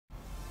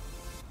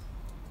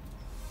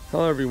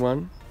Hello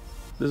everyone,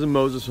 this is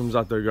Moses from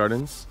Zaatar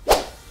Gardens.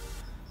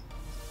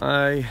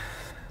 I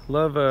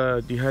love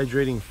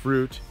dehydrating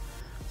fruit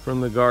from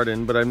the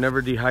garden, but I've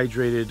never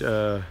dehydrated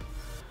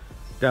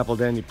dapple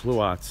dandy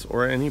pluots,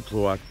 or any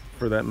pluot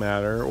for that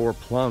matter, or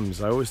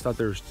plums. I always thought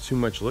there was too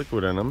much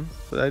liquid in them,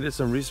 but I did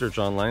some research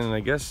online and I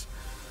guess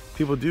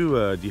people do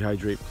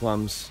dehydrate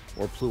plums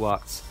or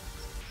pluots.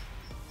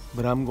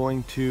 But I'm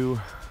going to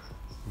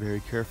very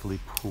carefully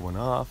pull one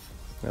off.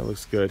 That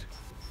looks good.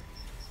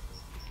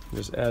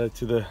 Just add it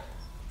to the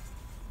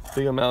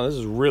big amount. This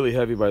is really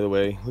heavy, by the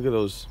way. Look at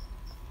those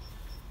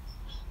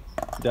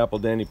dapple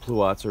dandy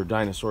pluots, or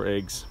dinosaur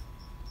eggs.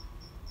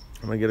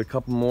 I'm gonna get a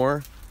couple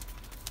more.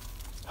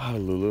 Ah,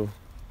 Lulu.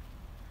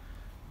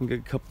 I'm gonna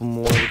get a couple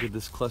more. Look at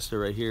this cluster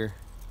right here.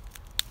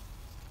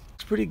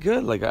 It's pretty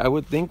good. Like, I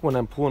would think when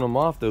I'm pulling them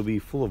off, they'll be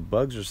full of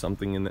bugs or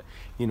something in the,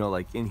 you know,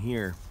 like in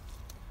here.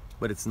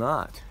 But it's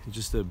not. It's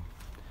just a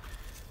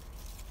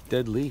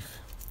dead leaf.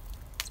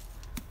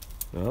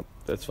 Nope,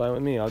 that's fine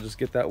with me. I'll just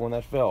get that one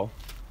that fell.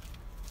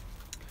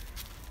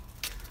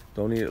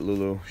 Don't eat it,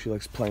 Lulu. She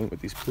likes playing with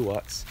these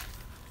pluots.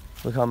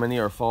 Look how many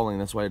are falling.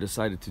 That's why I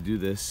decided to do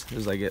this.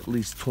 There's like at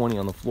least 20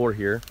 on the floor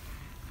here.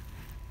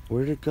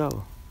 Where did it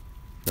go?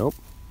 Nope.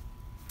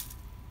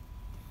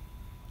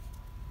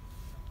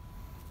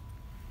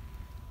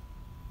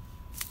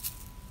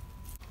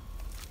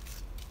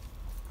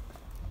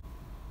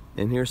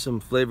 And here's some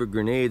flavored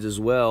grenades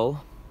as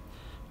well,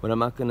 but I'm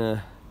not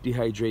gonna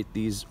dehydrate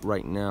these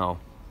right now.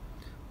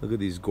 Look at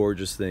these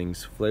gorgeous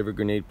things. Flavored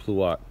grenade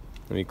pluot.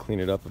 Let me clean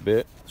it up a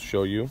bit,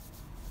 show you.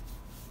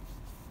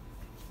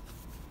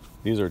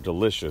 These are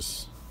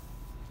delicious.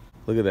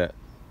 Look at that.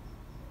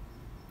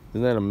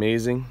 Isn't that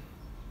amazing?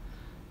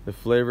 The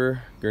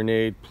flavor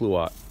grenade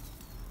pluot.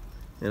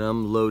 And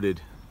I'm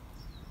loaded.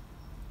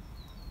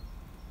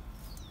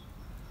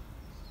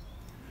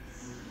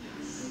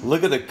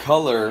 Look at the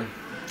color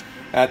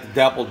at the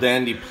dapple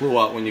dandy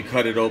pluot when you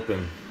cut it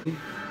open.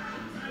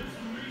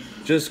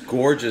 Just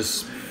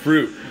gorgeous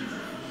fruit.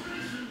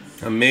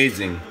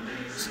 Amazing.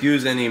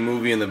 Excuse any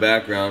movie in the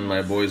background,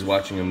 my boy's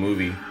watching a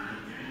movie.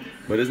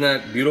 But isn't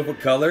that beautiful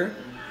color?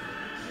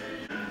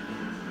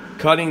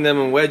 Cutting them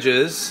in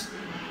wedges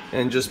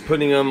and just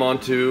putting them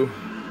onto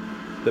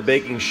the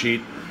baking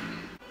sheet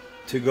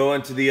to go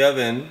into the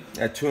oven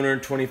at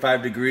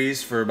 225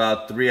 degrees for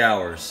about 3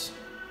 hours.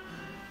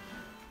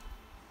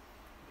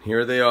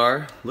 Here they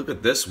are. Look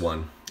at this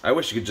one. I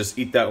wish you could just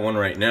eat that one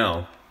right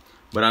now,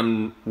 but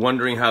I'm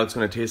wondering how it's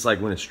gonna taste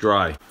like when it's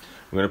dry.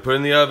 I'm gonna put it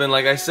in the oven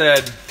like I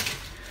said.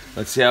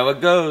 Let's see how it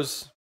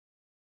goes.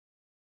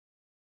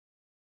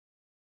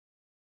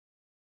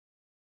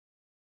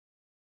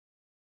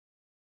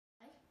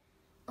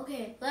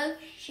 Okay, like,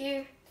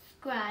 share,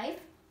 subscribe,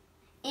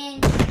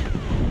 and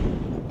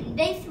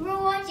thanks for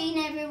watching,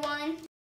 everyone.